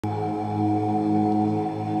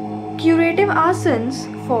Curative asanas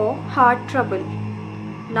for heart trouble.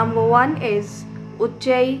 Number 1 is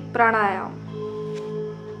UJJAYI Pranayama.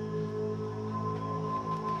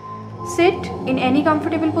 Sit in any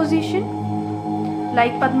comfortable position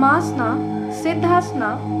like Padmasana,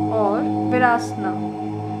 Siddhasana or Virasana.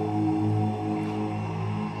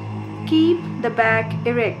 Keep the back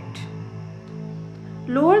erect.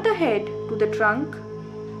 Lower the head to the trunk.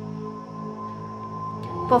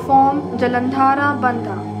 Perform Jalandhara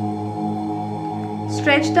Bandha.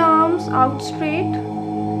 Stretch the arms out straight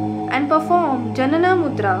and perform Janana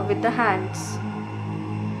Mudra with the hands.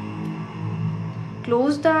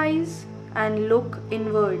 Close the eyes and look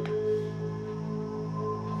inward.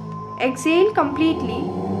 Exhale completely.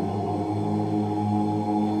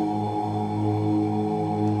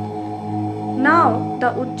 Now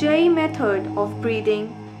the UJJAYI method of breathing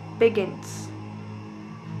begins.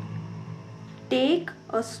 Take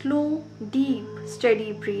a slow, deep,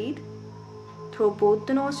 steady breath through both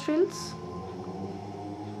the nostrils.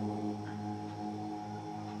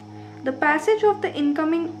 The passage of the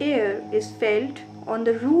incoming air is felt on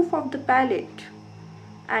the roof of the palate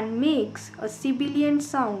and makes a sibilant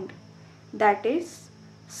sound, that is,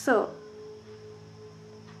 sir.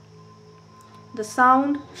 The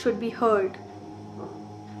sound should be heard.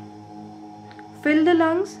 Fill the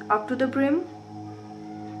lungs up to the brim.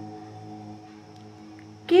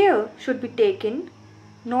 Care should be taken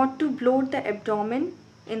not to bloat the abdomen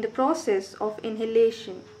in the process of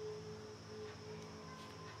inhalation.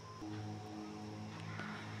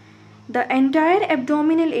 The entire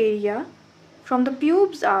abdominal area from the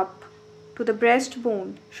pubes up to the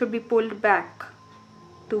breastbone should be pulled back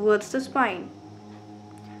towards the spine.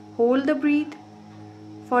 Hold the breath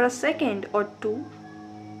for a second or two.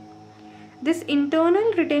 This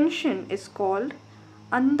internal retention is called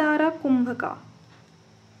Antara Kumbhaka.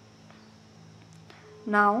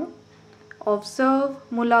 Now observe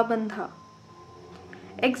Mula Bandha.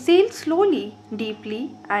 Exhale slowly,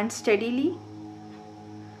 deeply and steadily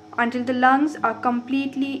until the lungs are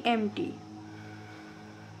completely empty.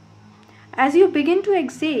 As you begin to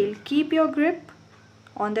exhale, keep your grip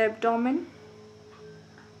on the abdomen.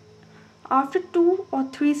 After 2 or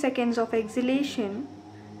 3 seconds of exhalation,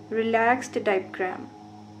 relax the diaphragm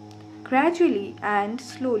gradually and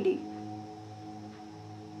slowly.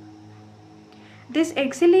 This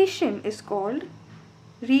exhalation is called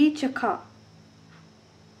Rechakha.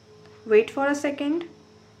 Wait for a second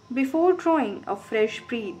before drawing a fresh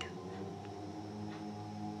breath.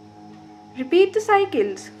 Repeat the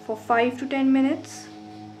cycles for 5 to 10 minutes,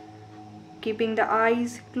 keeping the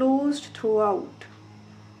eyes closed throughout.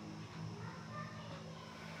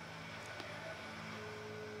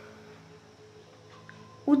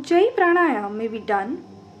 UJJAYI Pranayama may be done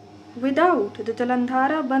without the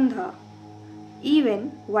Jalandhara Bandha,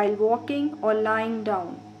 even while walking or lying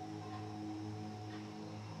down.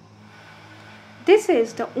 This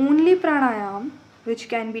is the only pranayama which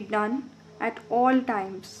can be done at all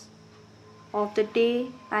times of the day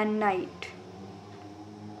and night.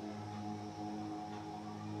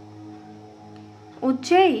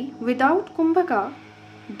 UJJAYI without Kumbhaka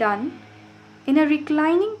done in a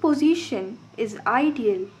reclining position is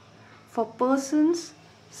ideal for persons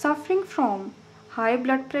suffering from high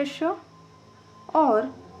blood pressure or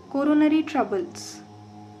coronary troubles.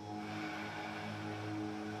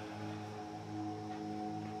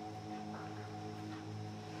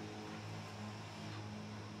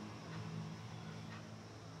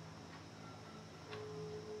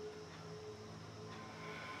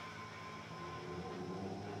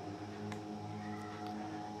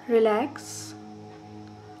 Relax.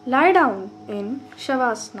 Lie down in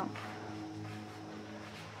Shavasana.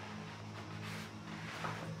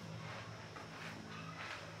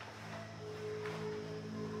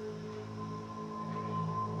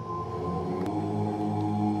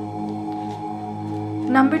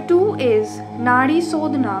 Number 2 is NADI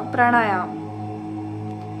SODHNA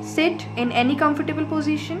Pranayama. Sit in any comfortable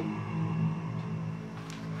position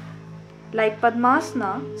like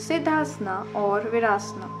Padmasana, Siddhasana or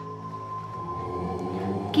Virasana.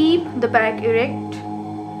 Keep the back erect.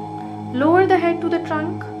 Lower the head to the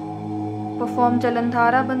trunk. Perform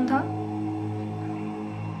Jalandhara Bandha.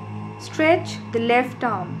 Stretch the left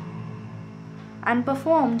arm and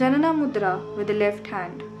perform Janana Mudra with the left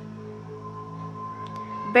hand.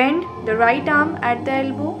 Bend the right arm at the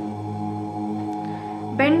elbow.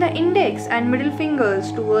 Bend the index and middle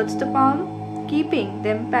fingers towards the palm, keeping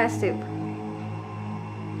them passive.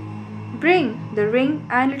 Bring the ring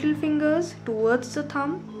and little fingers towards the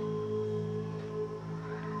thumb.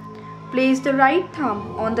 Place the right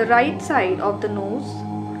thumb on the right side of the nose,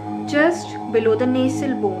 just below the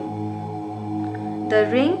nasal bone, the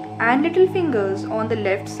ring and little fingers on the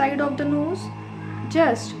left side of the nose,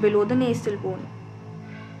 just below the nasal bone.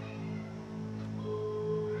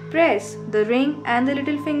 Press the ring and the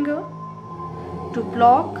little finger to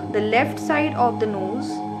block the left side of the nose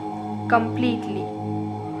completely.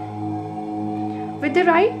 With the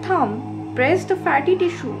right thumb, press the fatty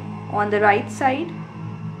tissue on the right side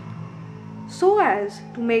so as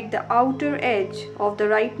to make the outer edge of the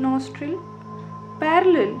right nostril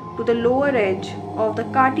parallel to the lower edge of the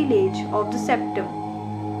cartilage of the septum.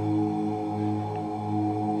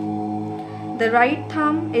 The right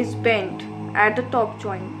thumb is bent at the top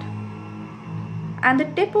joint and the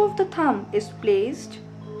tip of the thumb is placed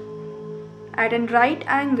at a right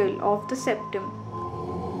angle of the septum.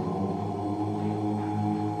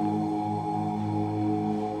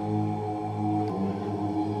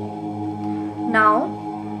 Now,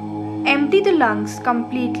 empty the lungs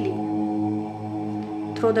completely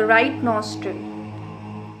through the right nostril.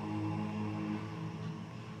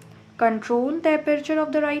 Control the aperture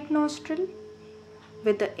of the right nostril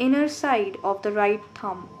with the inner side of the right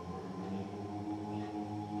thumb.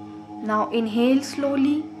 Now inhale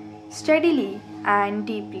slowly, steadily and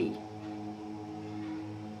deeply.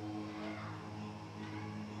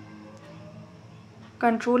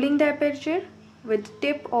 Controlling the aperture with the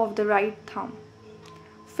tip of the right thumb.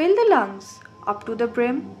 Fill the lungs up to the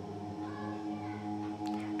brim.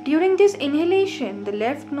 During this inhalation, the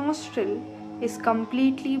left nostril is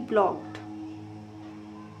completely blocked.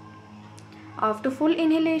 After full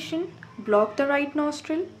inhalation, block the right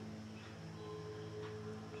nostril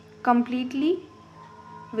completely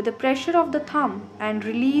with the pressure of the thumb and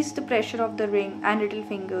release the pressure of the ring and little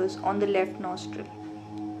fingers on the left nostril.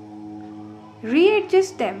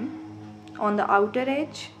 Readjust them on the outer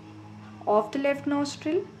edge of the left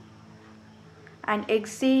nostril and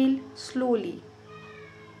exhale slowly,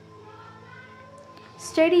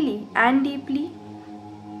 steadily and deeply.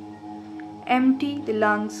 Empty the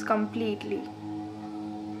lungs completely.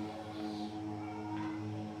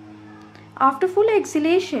 After full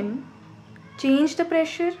exhalation, change the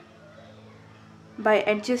pressure by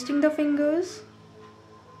adjusting the fingers.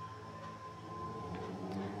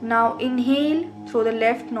 Now inhale through the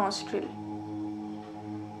left nostril,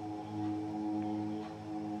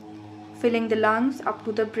 filling the lungs up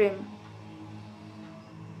to the brim.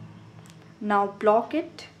 Now block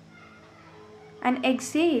it and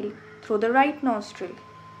exhale through the right nostril,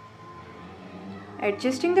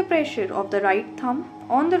 adjusting the pressure of the right thumb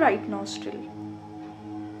on the right nostril.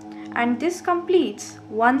 And this completes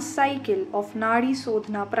one cycle of NADI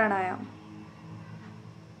SODHNA pranayama.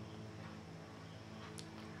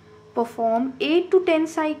 Perform 8 to 10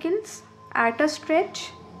 cycles at a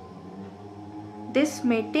stretch. This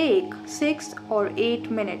may take 6 or 8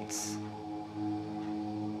 minutes.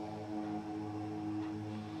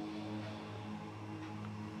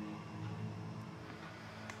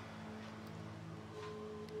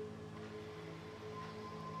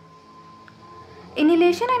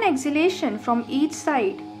 Inhalation and exhalation from each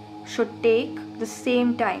side should take the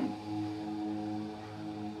same time.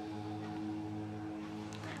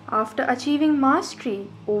 After achieving mastery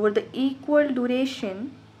over the equal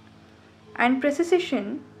duration and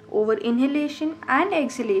precision over inhalation and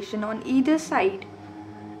exhalation on either side,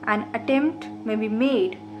 an attempt may be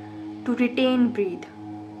made to retain breath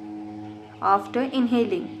after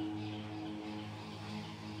inhaling.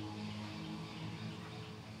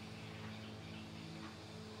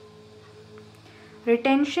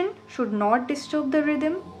 Retention should not disturb the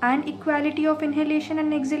rhythm and equality of inhalation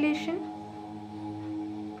and exhalation.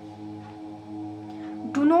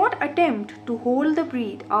 Do not attempt to hold the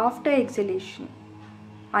breath after exhalation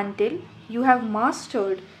until you have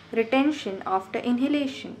mastered retention after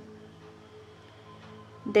inhalation.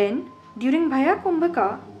 Then, during Bhaya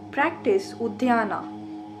Kumbhaka, practice Udhyana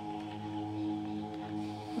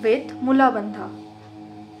with Mulabandha.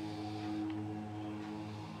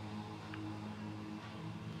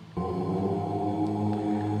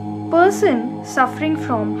 Person suffering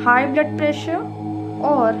from high blood pressure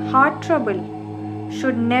or heart trouble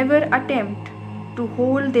should never attempt to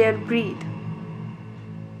hold their breath.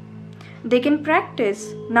 They can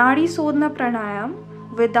practice NADI SODHNA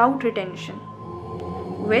pranayama without retention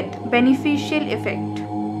with beneficial effect.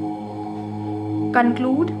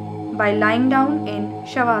 Conclude by lying down in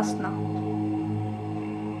Shavasana.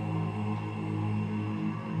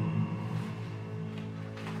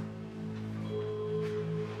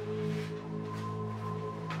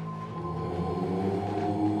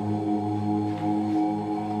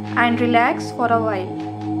 And relax for a while.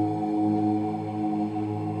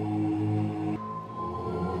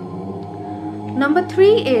 Number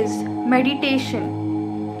 3 is meditation.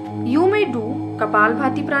 You may do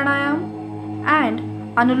Kapalbhati Pranayam and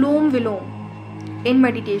Anulom Vilom in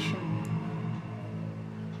meditation.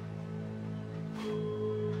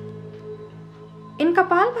 In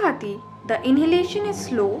Kapalbhati, the inhalation is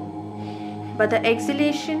slow, but the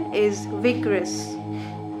exhalation is vigorous.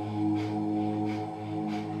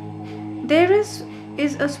 There is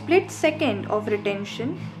a split second of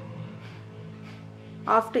retention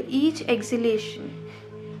after each exhalation.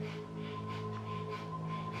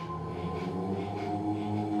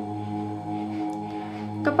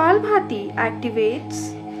 Kapalbhati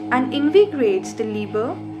activates and invigorates the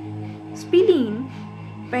liver, spleen,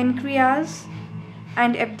 pancreas,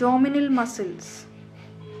 and abdominal muscles.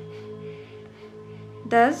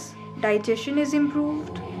 Thus, digestion is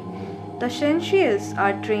improved, the senses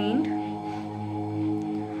are trained,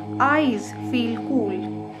 eyes feel cool,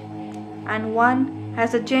 and one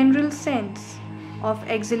has a general sense of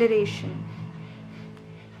exhilaration.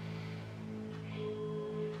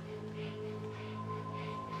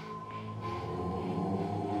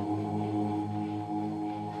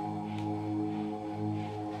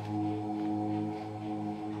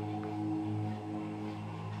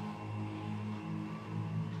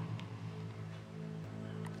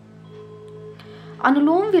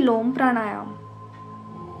 Anulom Vilom Pranayam.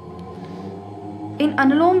 In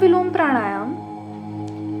Anulom Vilom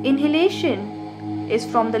Pranayam, inhalation is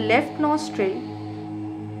from the left nostril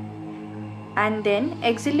and then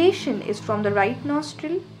exhalation is from the right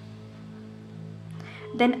nostril.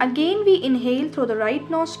 Then again we inhale through the right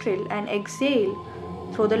nostril and exhale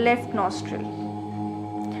through the left nostril.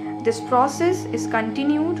 This process is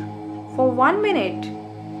continued for 1 minute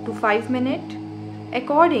to 5 minutes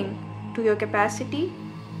according to your capacity.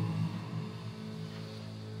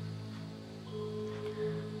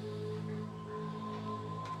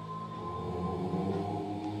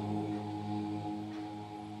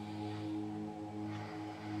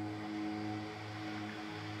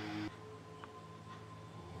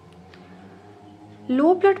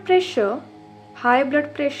 Low blood pressure, high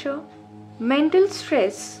blood pressure, mental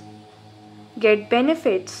stress get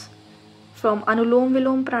benefits from Anulom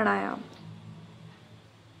Vilom Pranayam.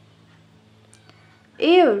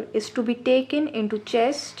 Air is to be taken into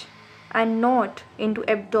chest and not into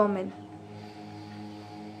abdomen.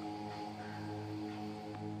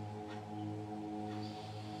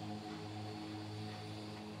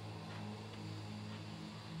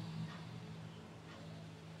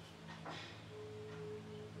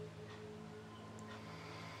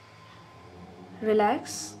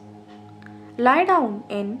 Relax. Lie down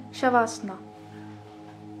in Shavasana.